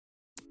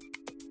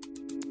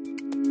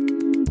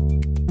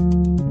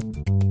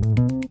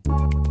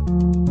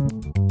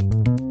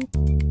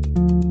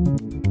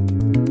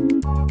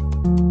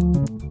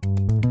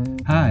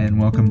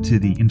Welcome to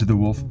the Into the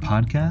Wolf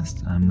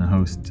podcast. I'm the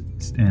host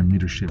and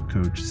leadership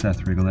coach, Seth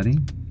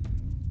Rigoletti.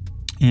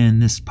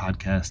 And this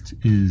podcast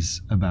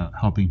is about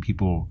helping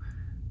people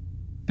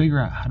figure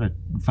out how to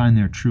find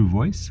their true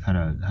voice, how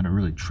to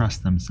really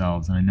trust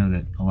themselves. And I know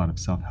that a lot of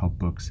self-help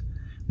books,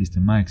 at least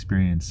in my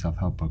experience,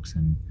 self-help books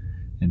and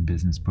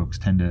business books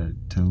tend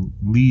to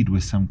lead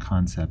with some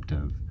concept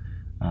of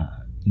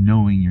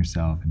knowing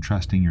yourself and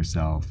trusting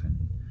yourself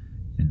and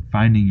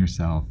finding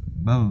yourself.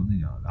 Well,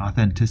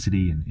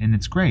 authenticity, and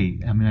it's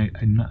great. I mean,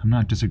 I'm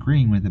not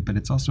disagreeing with it, but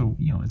it's also,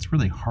 it's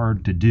really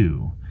hard to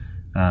do.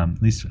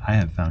 At least I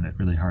have found it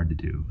really hard to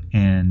do.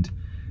 And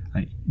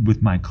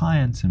with my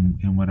clients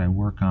and what I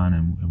work on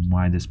and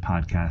why this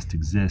podcast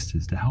exists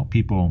is to help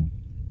people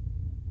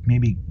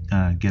maybe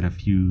get a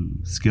few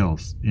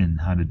skills in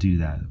how to do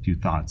that, a few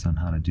thoughts on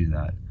how to do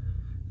that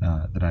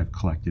that I've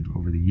collected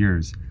over the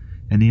years.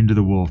 And the Into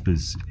the Wolf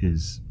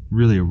is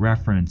really a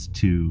reference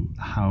to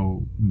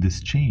how this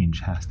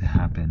change has to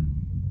happen.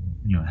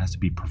 It has to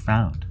be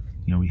profound.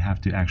 We have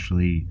to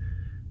actually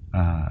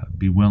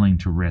be willing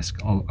to risk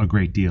a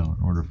great deal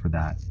in order for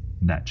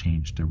that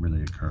change to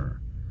really occur.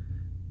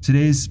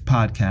 Today's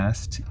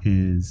podcast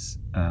is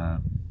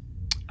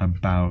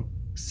about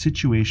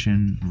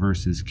situation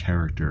versus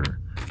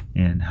character,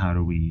 and how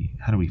do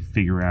we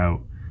figure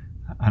out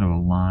how to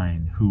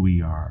align who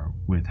we are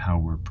with how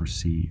we're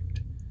perceived.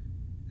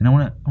 And I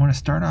want to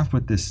start off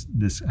with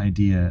this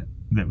idea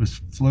that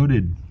was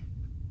floated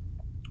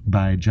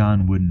by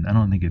John Wooden. I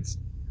don't think it's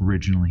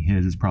originally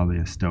his. It's probably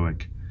a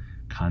Stoic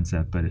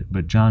concept,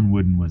 but John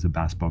Wooden was a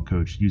basketball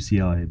coach,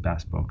 UCLA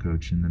basketball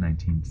coach in the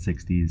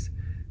 1960s,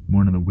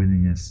 one of the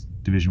winningest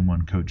Division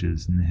I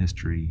coaches in the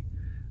history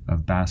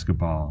of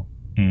basketball.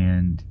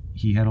 And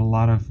he had a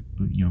lot of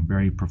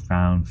very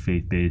profound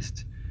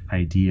faith-based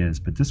ideas,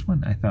 but this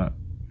one I thought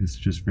is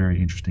just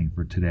very interesting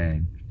for today.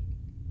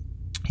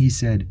 He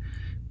said,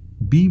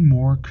 "Be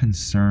more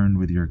concerned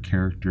with your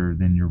character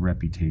than your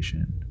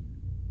reputation,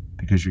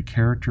 because your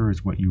character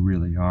is what you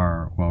really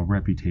are, while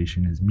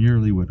reputation is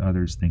merely what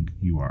others think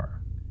you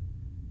are."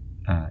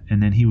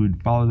 And then he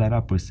would follow that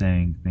up with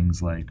saying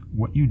things like,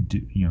 "What you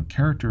do,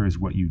 character is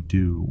what you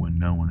do when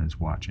no one is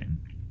watching."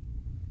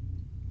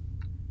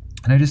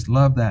 And I just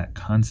love that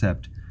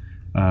concept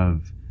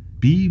of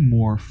be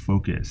more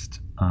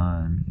focused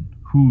on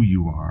who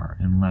you are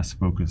and less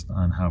focused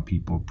on how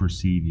people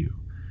perceive you.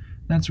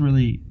 That's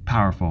really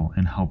powerful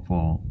and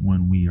helpful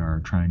when we are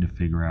trying to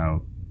figure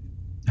out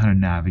how to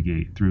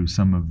navigate through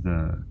some of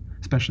the,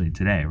 especially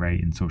today,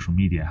 right, in social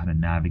media, how to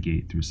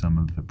navigate through some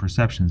of the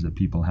perceptions that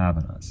people have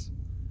of us.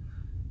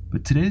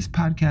 But today's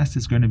podcast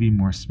is going to be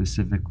more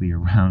specifically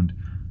around,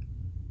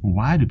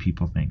 why do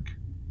people think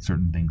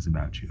certain things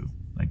about you?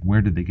 Like,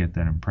 where did they get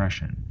that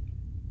impression?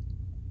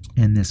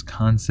 And this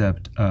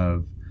concept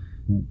of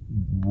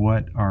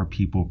what are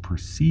people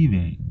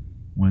perceiving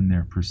when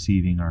they're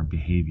perceiving our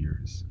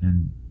behaviors.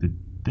 And the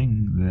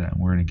thing that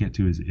we're going to get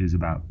to is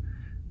about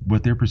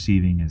what they're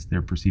perceiving is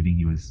they're perceiving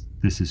you as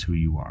this is who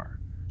you are,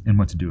 and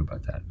what to do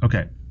about that.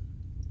 Okay.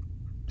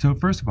 So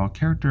first of all,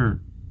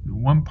 character,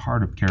 one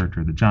part of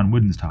character that John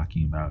Wooden's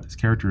talking about is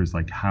character is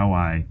like how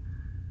I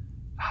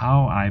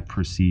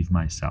perceive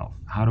myself.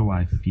 How do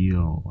I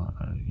feel?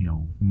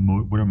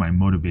 What are my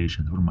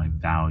motivations? What are my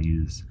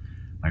values,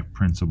 my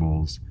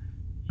principles?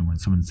 And when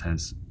someone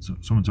says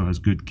so-and-so has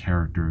good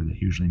character,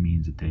 that usually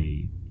means that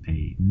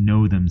they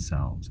know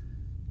themselves.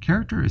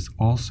 Character is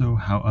also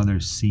how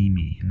others see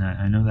me. And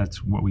I know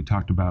that's what we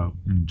talked about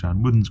in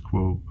John Wooden's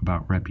quote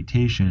about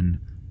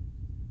reputation.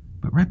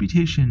 But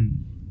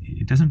reputation,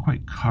 it doesn't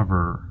quite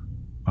cover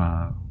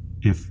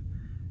if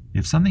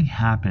something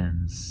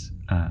happens,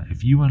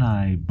 if you and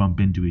I bump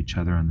into each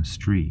other on the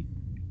street,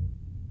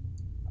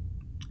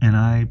 and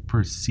I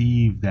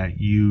perceive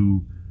that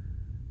you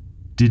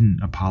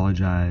didn't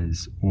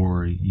apologize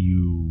or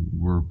you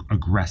were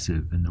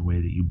aggressive in the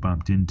way that you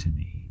bumped into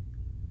me,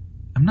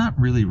 I'm not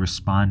really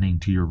responding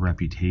to your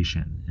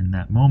reputation. In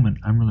that moment,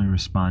 I'm really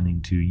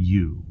responding to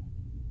you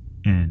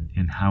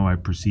and how I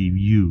perceive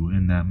you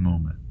in that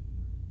moment.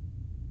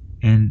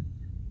 And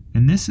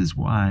this is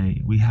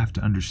why we have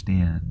to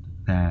understand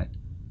that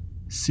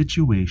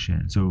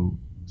situation. So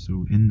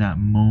in that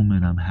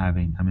moment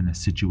I'm in a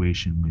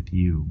situation with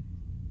you,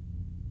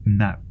 and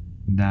that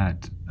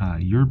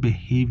your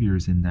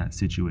behaviors in that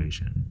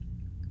situation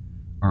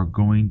are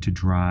going to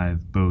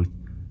drive both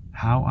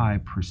how I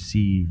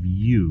perceive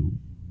you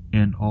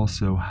and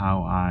also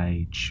how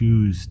I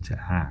choose to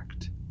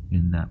act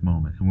in that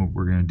moment. And what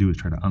we're going to do is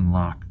try to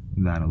unlock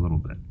that a little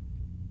bit.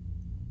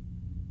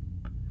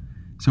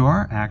 So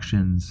our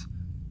actions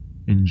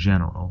in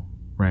general,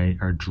 right,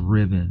 are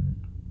driven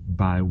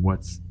by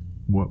what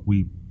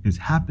is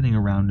happening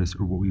around us,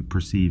 or what we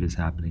perceive is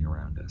happening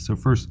around us. So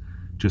first,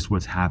 just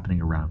what's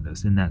happening around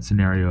us. In that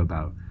scenario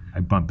about I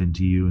bump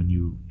into you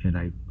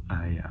and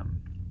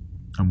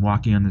I'm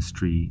walking on the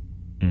street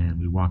and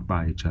we walk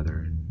by each other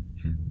and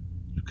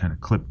you kind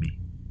of clip me.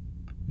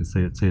 Let's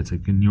say it's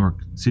like in New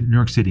York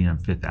City on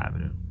Fifth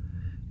Avenue,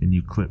 and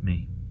you clip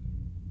me.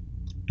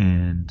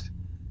 And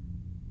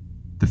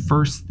the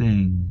first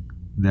thing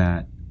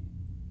that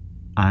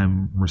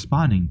I'm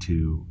responding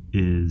to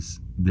is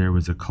there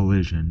was a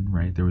collision,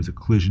 right? There was a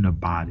collision of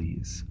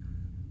bodies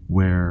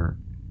where,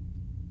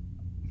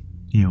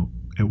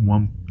 at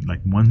one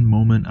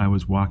moment I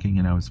was walking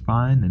and I was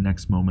fine. The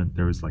next moment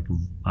there was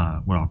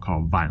what I'll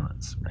call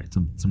violence, right?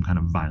 Some kind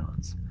of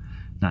violence,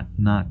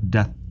 not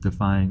death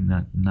defying,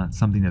 not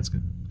something that's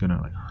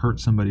gonna hurt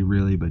somebody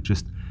really, but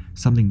just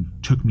something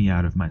took me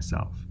out of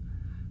myself.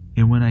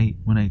 And when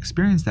I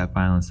experience that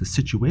violence, the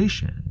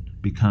situation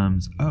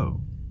becomes,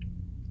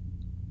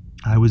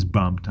 I was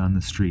bumped on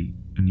the street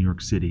in New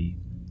York City,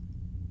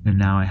 and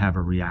now I have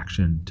a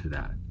reaction to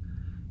that.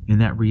 And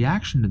that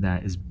reaction to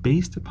that is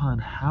based upon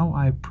how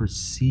I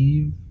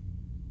perceive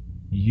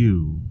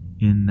you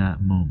in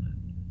that moment.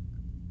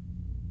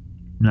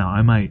 Now,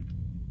 I might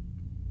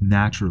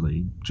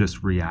naturally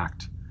just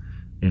react,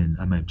 and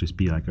I might just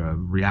be like a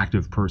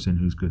reactive person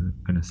who's going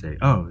to say,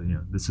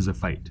 this is a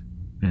fight.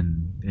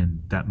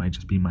 And that might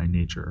just be my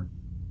nature,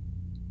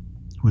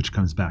 which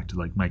comes back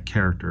to my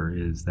character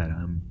is that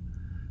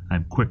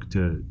I'm quick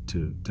to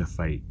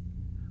fight,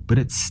 but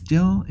it's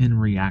still in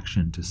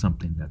reaction to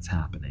something that's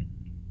happening.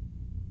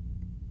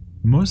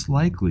 Most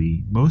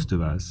likely, most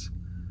of us,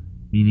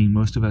 meaning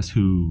most of us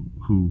who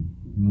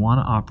want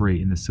to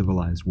operate in the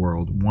civilized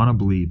world, want to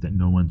believe that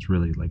no one's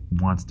really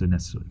wants to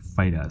necessarily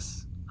fight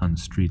us on the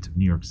streets of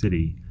New York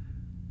City,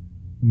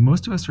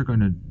 most of us are going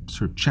to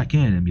sort of check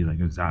in and be like,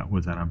 was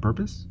that on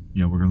purpose?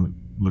 We're going to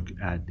look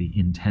at the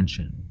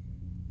intention.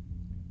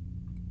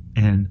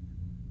 And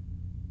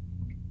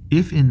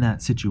if in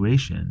that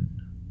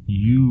situation,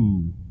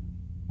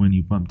 when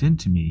you bumped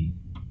into me,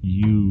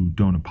 you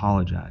don't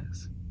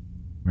apologize,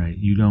 right?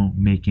 You don't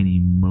make any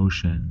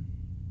motion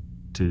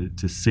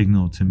to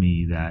signal to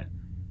me that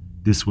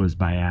this was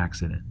by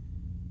accident.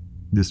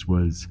 This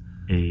was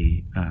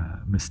a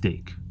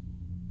mistake,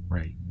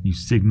 right? You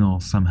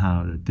signal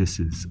somehow that this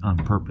is on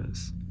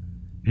purpose.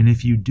 And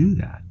if you do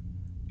that,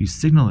 you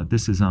signal that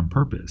this is on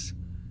purpose,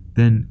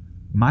 then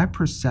my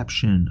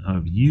perception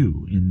of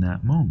you in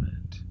that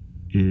moment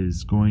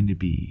is going to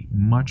be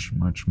much,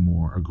 much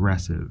more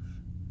aggressive.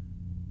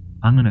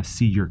 I'm going to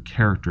see your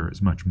character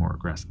as much more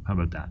aggressive. How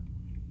about that?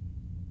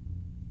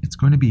 It's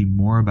going to be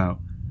more about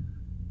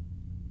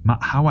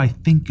how I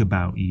think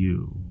about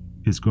you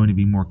is going to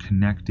be more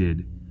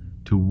connected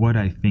to what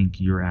I think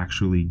you're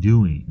actually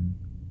doing,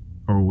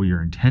 or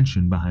your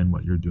intention behind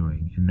what you're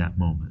doing in that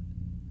moment.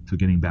 So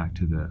getting back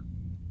to the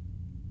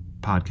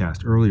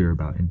podcast earlier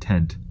about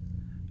intent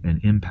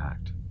and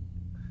impact.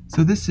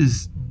 So this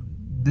is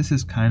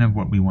kind of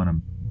what we want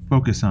to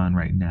focus on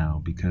right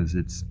now, because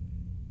it's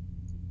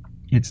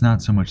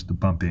not so much the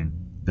bumping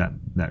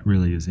that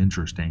really is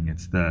interesting.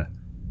 It's the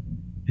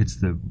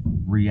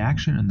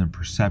reaction and the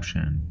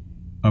perception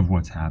of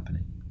what's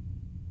happening.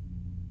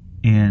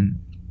 And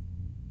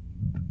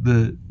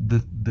the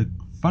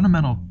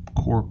fundamental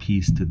core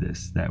piece to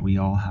this that we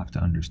all have to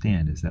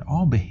understand is that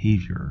all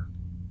behavior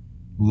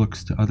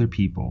looks to other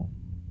people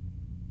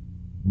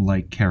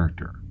like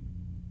character.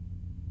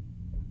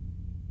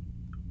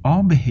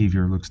 All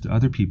behavior looks to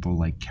other people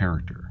like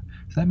character.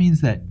 So that means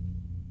that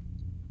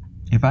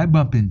if I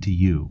bump into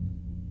you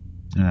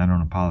and I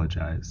don't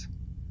apologize,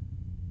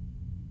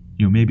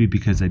 maybe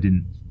because I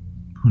didn't,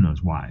 who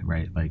knows why,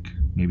 right?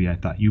 Maybe I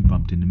thought you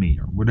bumped into me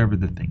or whatever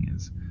the thing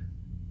is.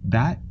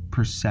 That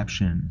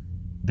perception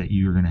that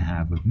you're going to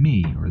have of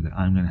me or that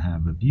I'm going to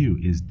have of you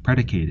is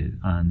predicated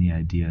on the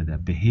idea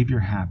that behavior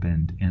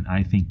happened and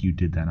I think you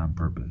did that on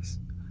purpose.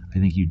 I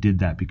think you did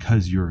that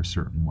because you're a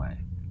certain way.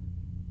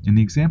 And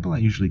the example I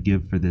usually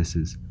give for this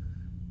is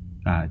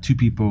two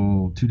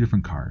people, two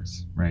different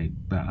cars, right?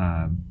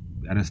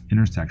 At an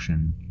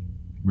intersection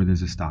where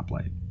there's a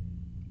stoplight.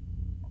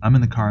 I'm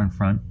in the car in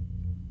front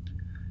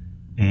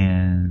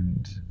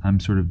and I'm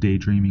sort of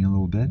daydreaming a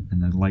little bit,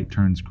 and the light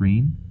turns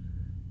green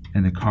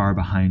and the car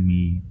behind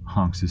me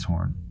honks his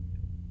horn.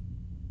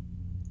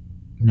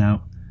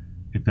 Now,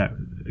 if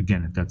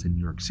that's in New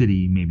York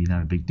City, maybe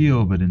not a big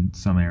deal, but in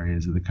some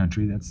areas of the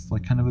country, that's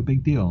kind of a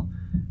big deal.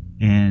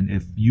 And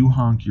if you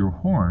honk your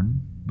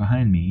horn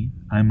behind me,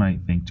 I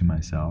might think to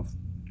myself,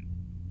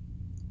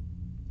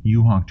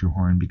 you honked your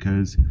horn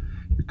because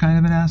you're kind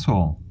of an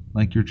asshole.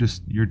 You're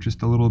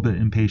just a little bit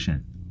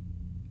impatient.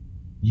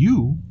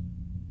 You,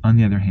 on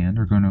the other hand,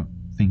 are going to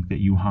think that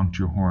you honked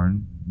your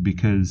horn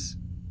because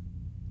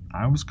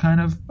I was kind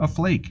of a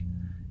flake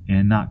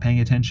and not paying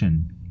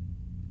attention,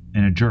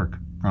 and a jerk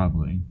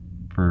probably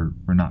for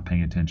not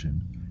paying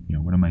attention.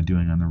 What am I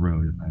doing on the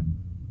road if I'm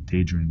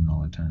daydreaming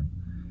all the time?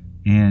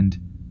 And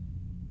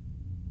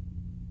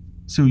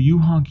so you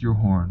honk your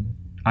horn.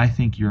 I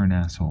think you're an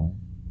asshole.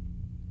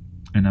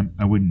 And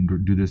I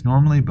wouldn't do this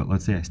normally, but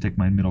let's say I stick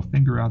my middle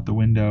finger out the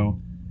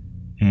window,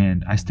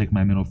 and I stick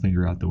my middle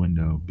finger out the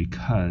window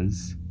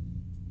because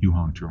you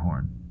honked your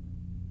horn.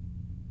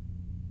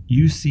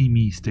 You see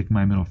me stick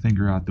my middle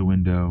finger out the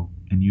window,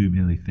 and you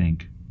immediately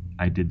think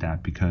I did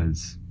that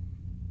because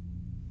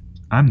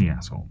I'm the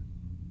asshole.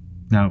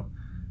 Now,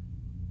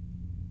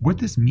 what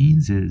this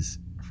means is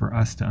for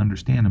us to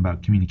understand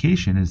about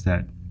communication is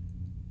that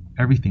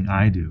everything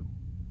I do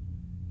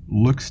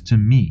looks to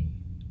me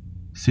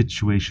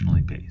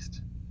situationally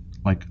based.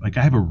 Like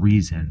I have a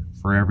reason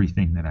for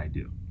everything that I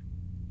do.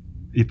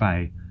 If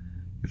I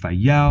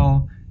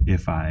yell,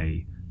 if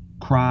I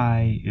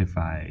cry, if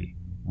I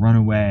run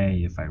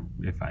away, if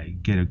I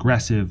get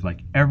aggressive,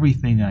 like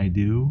everything I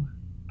do,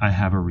 I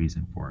have a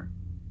reason for it.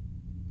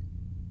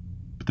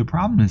 But the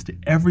problem is to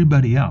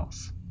everybody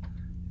else,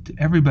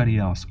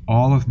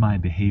 all of my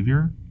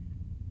behavior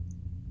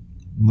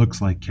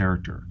looks like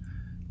character.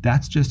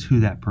 That's just who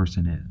that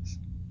person is.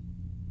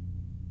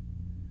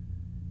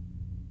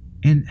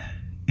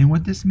 And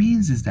what this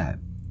means is that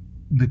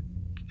the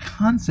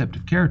concept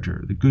of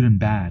character, the good and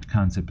bad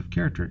concept of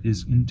character,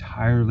 is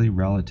entirely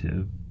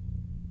relative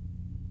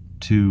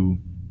to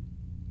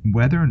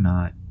whether or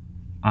not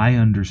I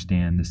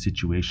understand the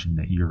situation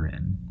that you're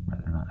in,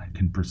 whether or not I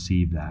can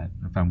perceive that,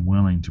 if I'm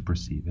willing to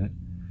perceive it,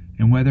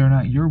 and whether or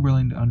not you're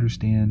willing to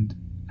understand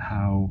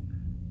how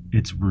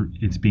it's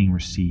being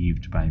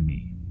received by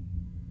me.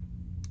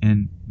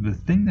 And the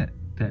thing that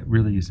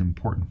really is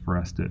important for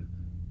us to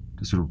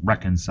sort of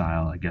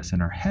reconcile, I guess,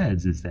 in our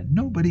heads is that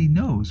nobody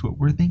knows what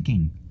we're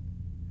thinking.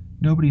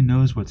 Nobody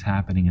knows what's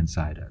happening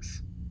inside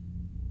us.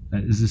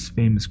 There's this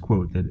famous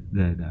quote that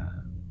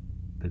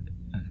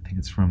I think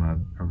it's from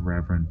a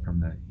reverend from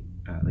the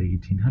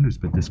late 1800s,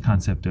 but this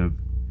concept of,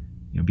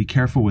 be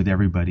careful with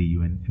everybody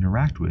you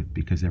interact with,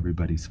 because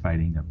everybody's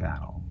fighting a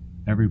battle.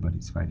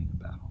 Everybody's fighting a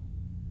battle.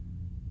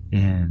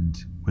 And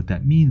what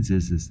that means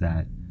is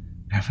that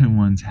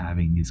everyone's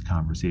having these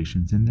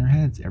conversations in their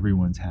heads.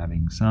 Everyone's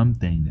having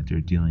something that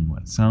they're dealing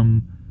with,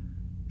 some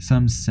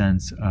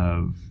sense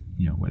of,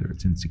 whether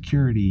it's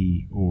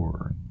insecurity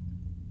or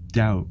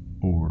doubt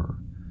or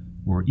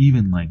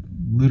even like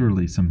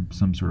literally some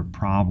sort of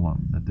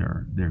problem that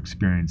they're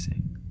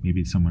experiencing.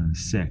 Maybe someone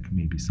is sick.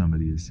 Maybe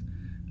somebody is,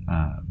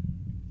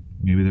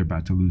 maybe they're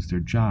about to lose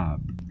their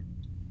job.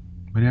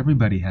 But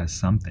everybody has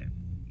something.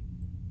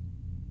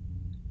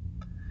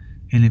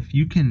 And if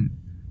you can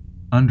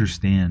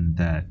understand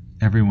that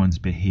everyone's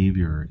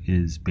behavior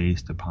is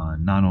based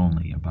upon not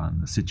only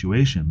upon the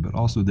situation, but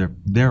also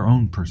their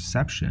own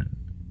perception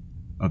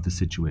of the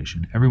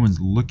situation. Everyone's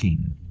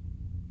looking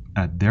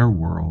at their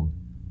world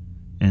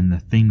and the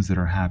things that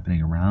are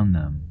happening around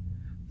them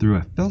through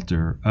a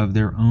filter of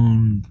their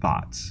own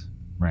thoughts,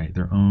 right?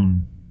 Their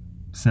own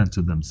sense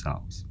of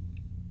themselves.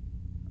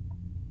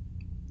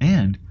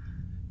 And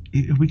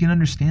if we can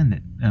understand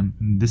that,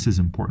 this is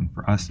important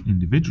for us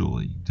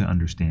individually to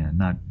understand,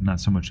 not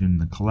so much in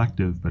the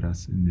collective, but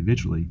us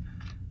individually,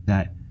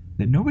 that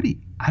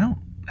nobody,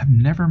 I've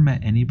never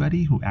met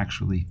anybody who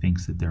actually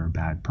thinks that they're a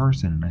bad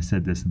person. And I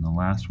said this in the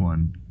last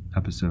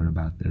episode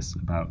about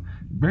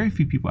very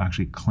few people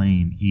actually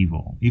claim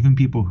evil. Even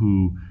people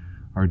who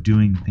are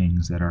doing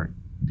things that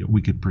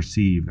we could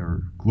perceive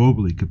or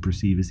globally could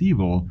perceive as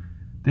evil,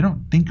 they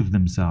don't think of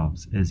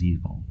themselves as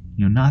evil.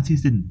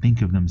 Nazis didn't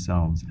think of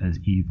themselves as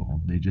evil.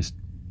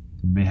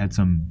 They had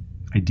some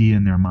idea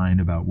in their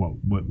mind about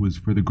what was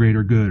for the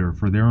greater good or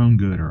for their own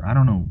good, or I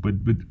don't know. But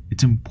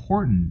it's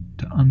important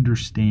to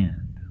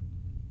understand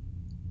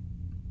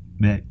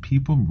that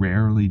people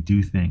rarely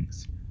do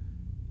things,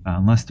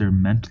 unless they're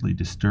mentally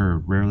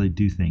disturbed, rarely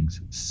do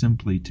things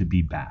simply to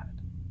be bad.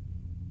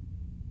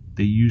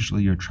 They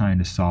usually are trying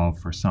to solve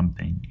for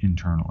something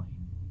internally.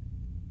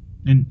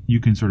 And you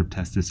can sort of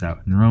test this out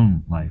in your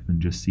own life and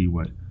just see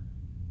what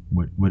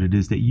it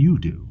is that you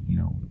do.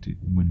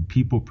 When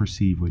people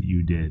perceive what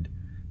you did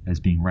as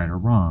being right or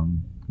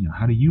wrong,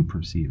 how do you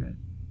perceive it?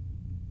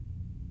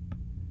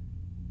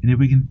 And if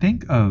we can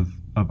think of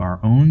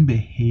our own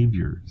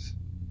behaviors,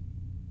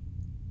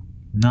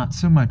 not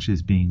so much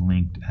as being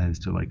linked as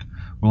to like,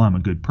 well, I'm a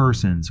good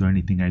person, so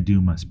anything I do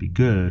must be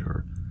good,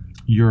 or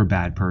you're a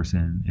bad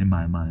person in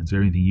my mind, so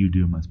everything you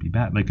do must be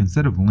bad. Like,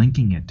 instead of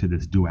linking it to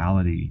this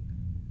duality,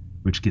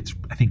 which gets,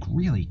 I think,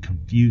 really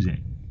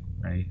confusing,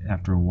 right,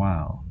 after a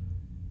while,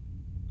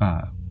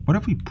 what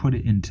if we put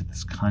it into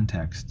this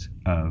context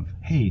of,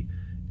 hey,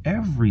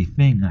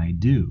 everything I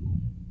do,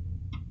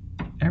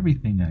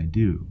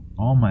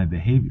 all my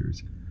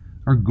behaviors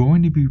are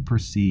going to be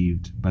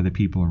perceived by the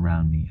people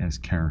around me as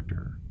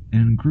character.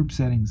 And in group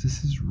settings,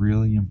 this is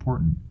really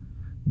important.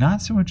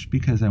 Not so much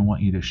because I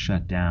want you to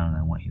shut down,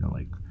 I want you to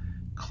like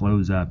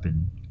close up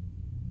and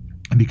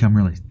become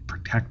really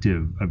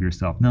protective of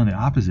yourself. No, the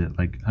opposite.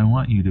 Like, I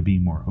want you to be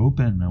more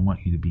open. I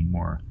want you to be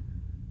more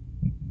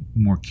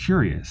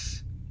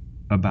curious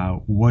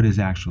about what is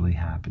actually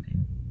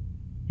happening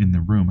in the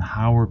room.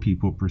 How are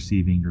people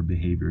perceiving your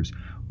behaviors?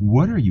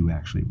 What are you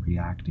actually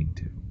reacting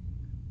to?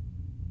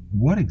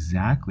 What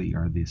exactly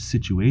are the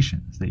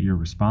situations that you're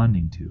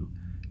responding to?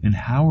 And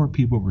how are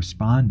people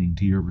responding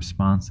to your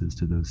responses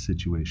to those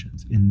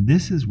situations? And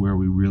this is where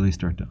we really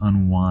start to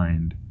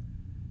unwind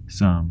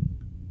some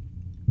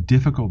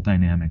difficult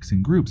dynamics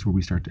in groups, where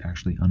we start to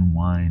actually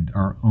unwind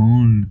our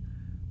own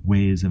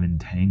ways of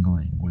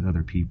entangling with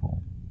other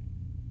people.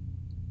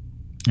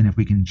 And if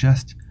we can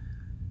just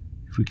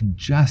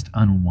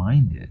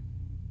unwind it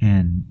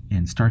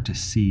and start to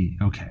see,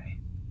 okay,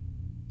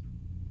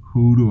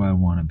 who do I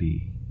want to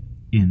be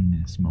in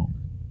this moment?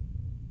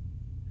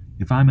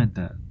 if I'm at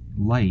the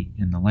light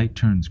and the light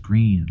turns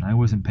green and I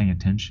wasn't paying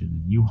attention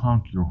and you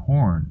honk your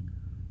horn,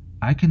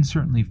 I can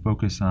certainly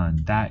focus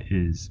on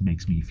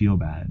makes me feel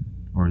bad,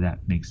 or that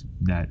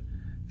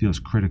feels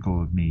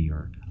critical of me,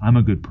 or I'm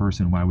a good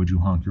person, why would you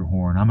honk your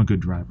horn? I'm a good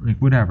driver, like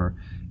whatever.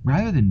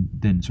 Rather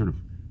than sort of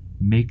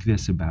make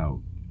this about,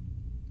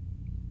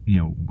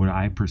 what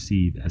I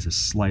perceive as a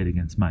slight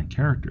against my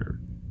character,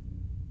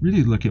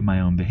 really look at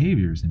my own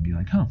behaviors and be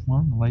like, the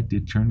light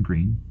did turn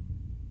green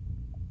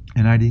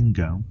and I didn't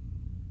go.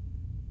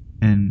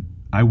 And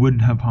I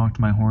wouldn't have honked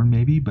my horn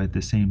maybe, but at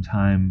the same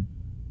time,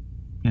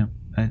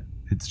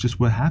 it's just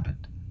what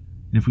happened.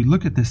 And if we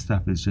look at this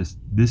stuff as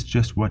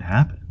just what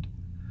happened,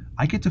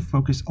 I get to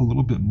focus a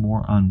little bit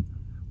more on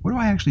what do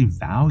I actually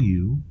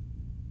value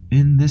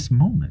in this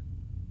moment.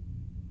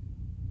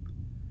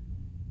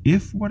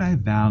 If what I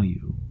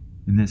value,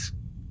 and this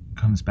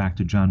comes back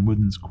to John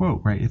Wooden's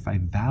quote, right? If I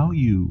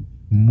value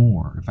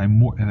more, if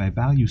I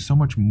value so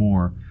much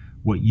more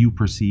what you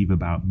perceive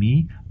about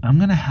me, I'm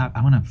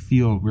gonna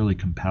feel really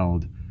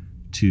compelled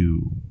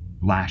to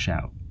lash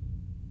out,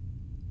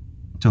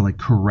 to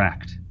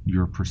correct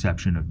your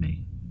perception of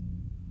me.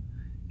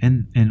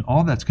 And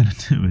all that's gonna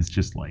do is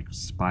just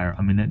spiral.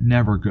 I mean,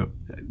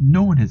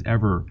 no one has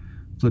ever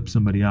flipped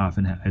somebody off,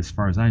 and as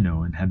far as I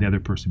know, and had the other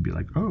person be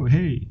like, oh,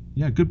 hey,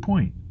 yeah, good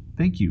point.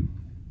 Thank you.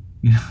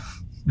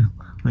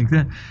 Like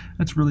that.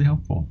 That's really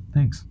helpful.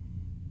 Thanks.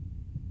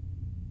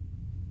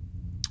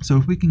 So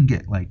if we can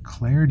get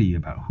clarity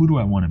about who do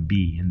I want to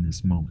be in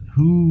this moment?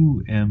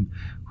 Who am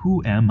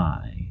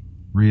I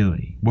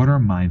really? What are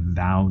my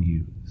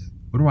values?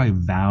 What do I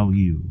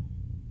value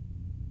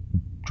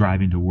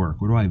driving to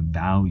work? What do I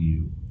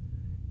value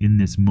in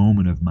this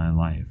moment of my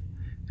life?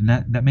 And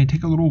that may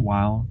take a little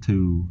while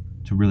to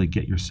really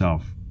get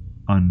yourself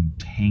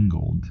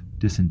untangled,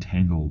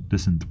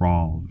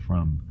 disenthralled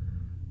from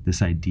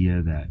this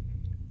idea that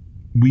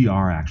we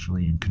are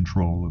actually in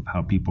control of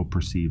how people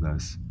perceive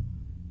us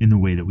in the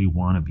way that we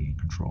want to be in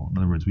control. In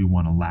other words, we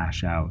want to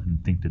lash out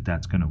and think that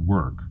that's going to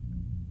work.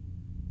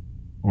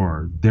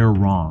 Or they're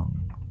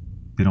wrong.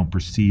 They don't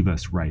perceive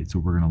us right, so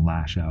we're going to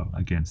lash out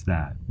against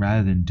that.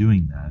 Rather than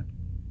doing that,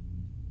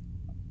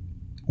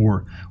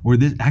 or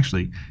this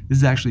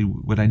is actually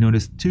what I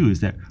noticed too, is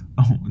that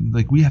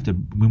we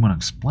want to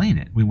explain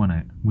it. We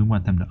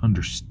want them to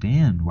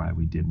understand why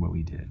we did what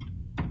we did.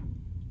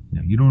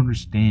 You don't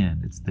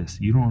understand. It's this.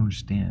 You don't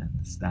understand.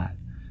 It's that.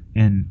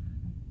 And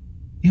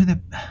that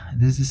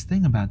there's this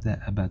thing about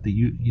the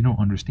you don't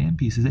understand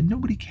piece, is that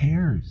nobody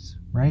cares,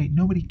 right?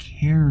 Nobody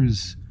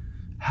cares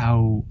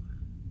how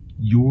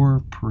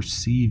you're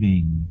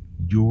perceiving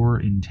your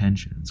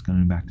intentions,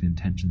 coming back to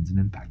intentions and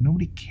impact.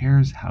 Nobody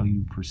cares how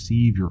you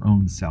perceive your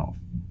own self.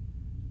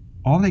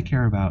 All they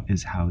care about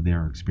is how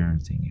they're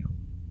experiencing you.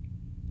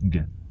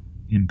 Again,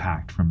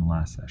 impact from the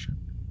last session.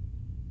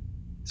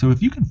 So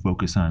if you can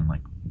focus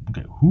on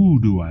who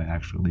do I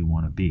actually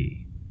want to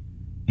be,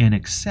 and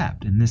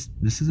accept, and this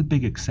is a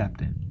big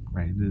accepting,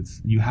 right?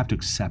 You have to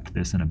accept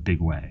this in a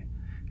big way.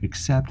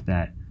 Accept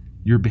that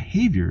your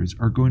behaviors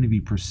are going to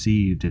be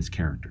perceived as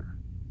character.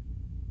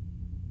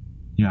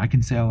 I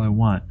can say all I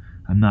want,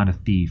 I'm not a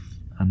thief,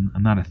 I'm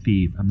not a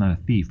thief, I'm not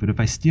a thief. But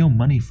if I steal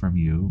money from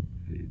you,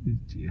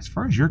 as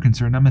far as you're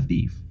concerned, I'm a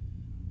thief.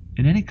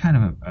 And any kind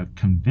of a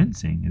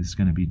convincing is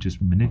going to be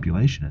just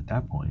manipulation at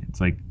that point.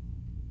 It's like,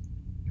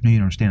 you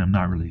don't understand, I'm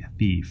not really a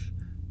thief.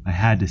 I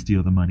had to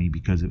steal the money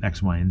because of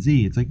X, Y, and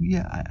Z. It's like,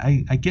 yeah,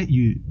 I get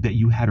you that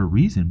you had a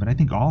reason, but I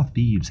think all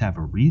thieves have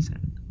a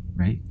reason,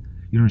 right?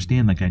 You don't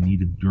understand, I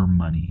needed your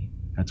money.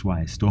 That's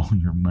why I stole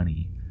your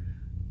money.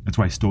 That's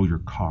why I stole your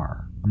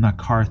car. I'm not a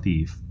car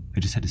thief.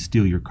 I just had to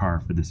steal your car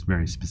for this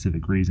very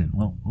specific reason.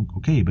 Well,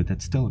 okay, but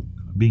that's still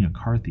being a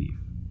car thief.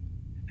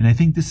 And I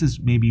think this is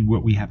maybe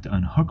what we have to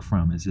unhook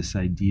from, is this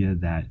idea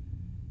that,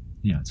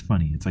 it's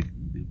funny. It's like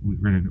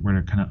we're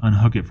gonna kind of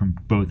unhook it from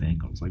both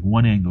angles.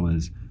 One angle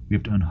is we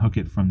have to unhook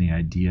it from the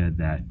idea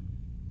that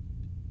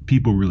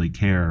people really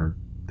care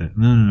that,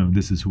 no,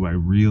 this is who I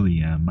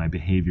really am. My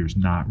behavior is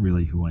not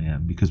really who I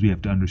am, because we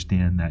have to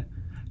understand that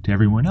to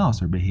everyone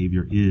else, our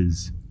behavior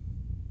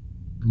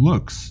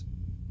looks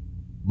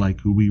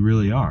like who we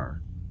really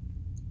are.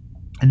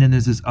 And then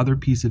there's this other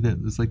piece of it.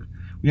 It's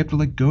we have to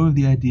let go of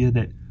the idea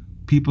that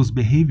people's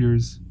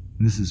behaviors,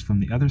 and this is from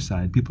the other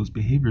side, people's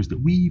behaviors, that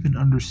we even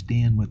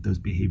understand what those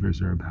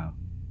behaviors are about.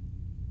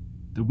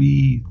 That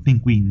we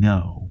think we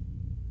know.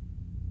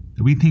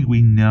 That we think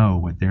we know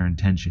what their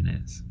intention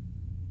is.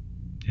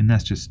 And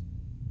that's just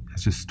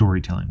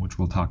storytelling, which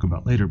we'll talk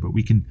about later, but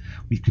we can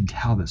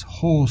tell this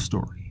whole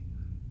story.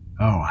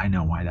 Oh, I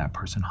know why that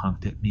person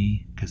honked at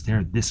me, because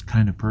they're this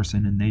kind of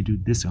person and they do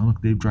this. Oh,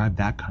 look, they drive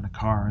that kind of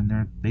car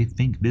and they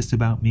think this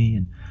about me,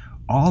 and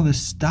all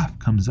this stuff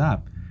comes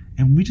up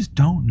and we just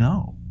don't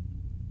know.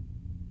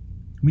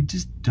 We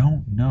just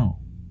don't know.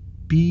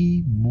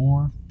 Be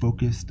more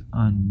focused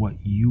on what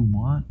you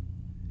want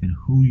and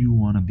who you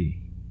want to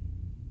be.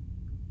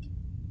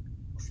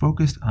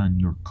 Focused on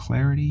your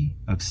clarity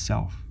of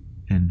self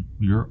and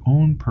your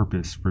own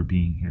purpose for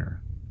being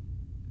here.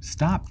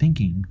 Stop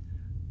thinking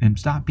And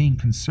stop being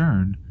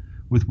concerned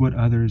with what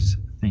others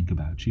think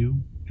about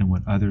you and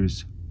what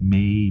others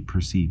may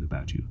perceive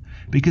about you.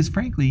 Because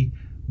frankly,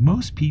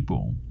 most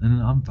people,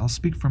 and I'll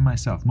speak for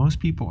myself, most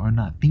people are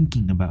not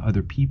thinking about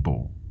other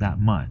people that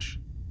much.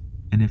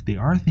 And if they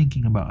are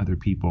thinking about other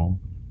people,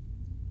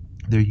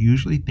 they're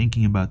usually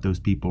thinking about those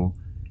people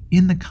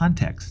in the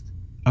context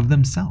of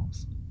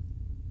themselves.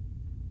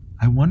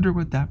 I wonder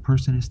what that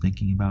person is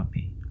thinking about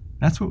me.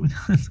 That's what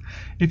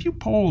if you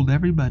polled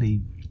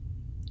everybody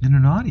in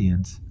an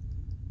audience,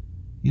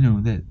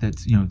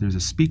 there's a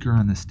speaker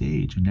on the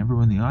stage and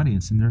everyone in the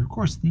audience, and they're of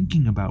course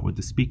thinking about what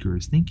the speaker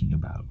is thinking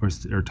about,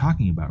 or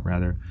talking about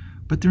rather,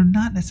 but they're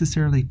not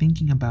necessarily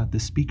thinking about the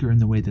speaker in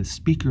the way the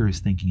speaker is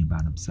thinking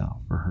about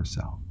himself or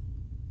herself.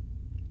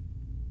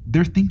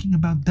 They're thinking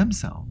about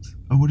themselves.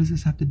 Oh, what does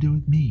this have to do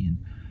with me? And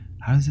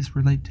how does this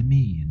relate to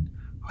me? And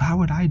how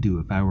would I do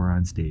if I were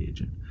on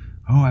stage? And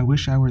oh, I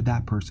wish I were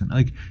that person.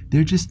 Like,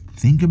 they're just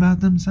think about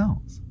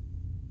themselves.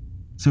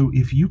 So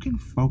if you can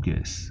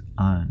focus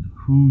on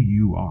who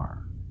you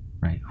are,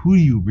 right? Who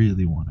do you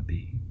really want to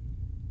be?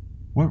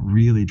 What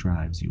really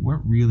drives you?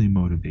 What really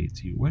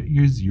motivates you? What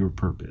is your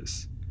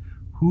purpose?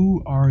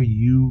 Who are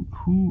you?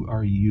 Who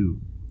are you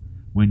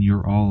when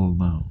you're all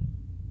alone?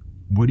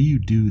 What do you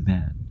do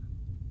then?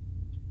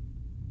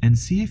 And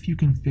see if you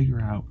can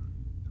figure out,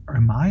 are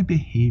my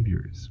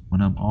behaviors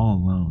when I'm all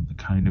alone the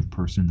kind of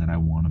person that I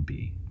want to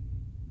be?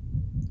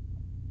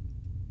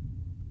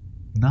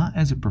 Not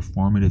as a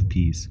performative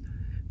piece,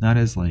 not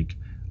as like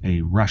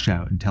a rush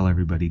out and tell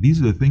everybody, these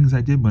are the things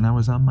I did when I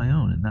was on my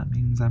own, and that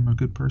means I'm a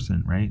good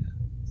person, right?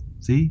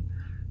 See?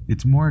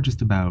 It's more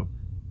just about,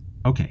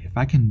 okay, if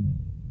I can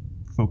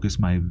focus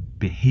my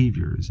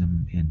behaviors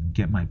and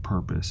get my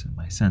purpose and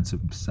my sense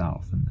of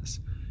self and this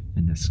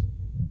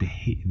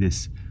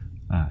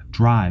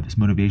drive, this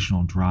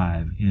motivational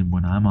drive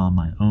when I'm on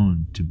my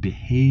own to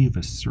behave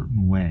a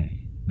certain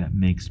way that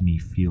makes me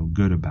feel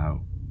good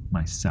about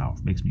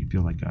myself, makes me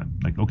feel like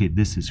okay,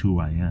 this is who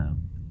I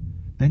am,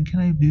 then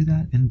can I do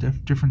that in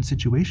different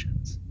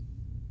situations?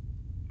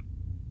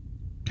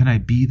 Can I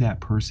be that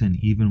person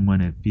even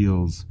when it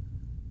feels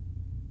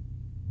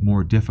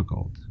more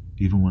difficult,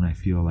 even when I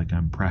feel like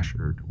I'm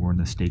pressured or when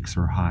the stakes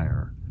are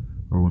higher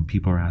or when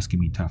people are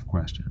asking me tough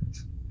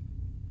questions?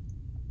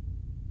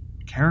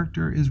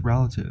 Character is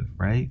relative,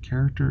 right?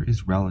 Character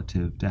is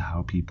relative to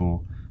how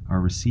people are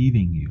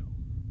receiving you.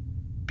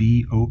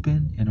 Be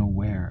open and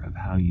aware of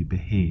how you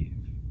behave,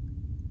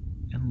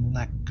 and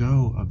let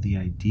go of the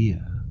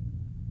idea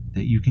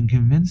that you can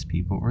convince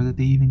people or that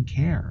they even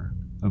care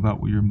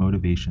about what your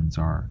motivations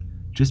are.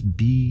 Just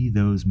be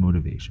those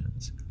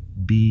motivations.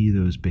 Be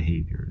those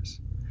behaviors.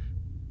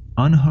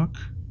 Unhook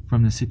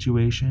from the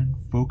situation.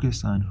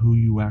 Focus on who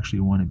you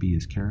actually want to be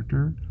as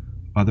character.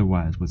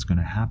 Otherwise, what's going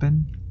to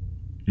happen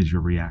is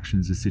your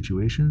reactions to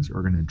situations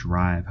are going to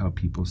drive how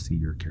people see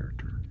your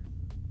character.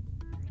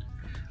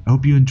 I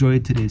hope you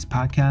enjoyed today's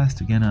podcast.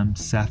 Again, I'm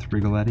Seth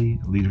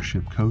Rigoletti, a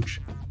leadership coach.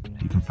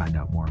 You can find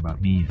out more about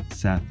me at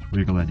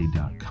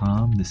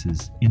SethRigoletti.com. This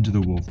is Into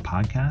the Wolf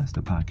Podcast,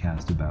 a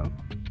podcast about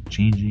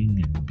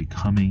changing and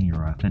becoming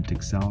your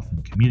authentic self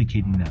and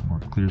communicating that more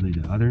clearly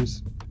to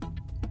others.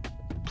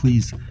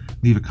 Please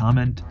leave a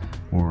comment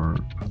or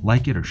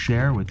like it or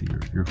share with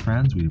your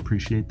friends. We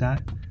appreciate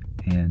that.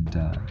 And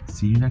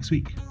see you next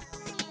week.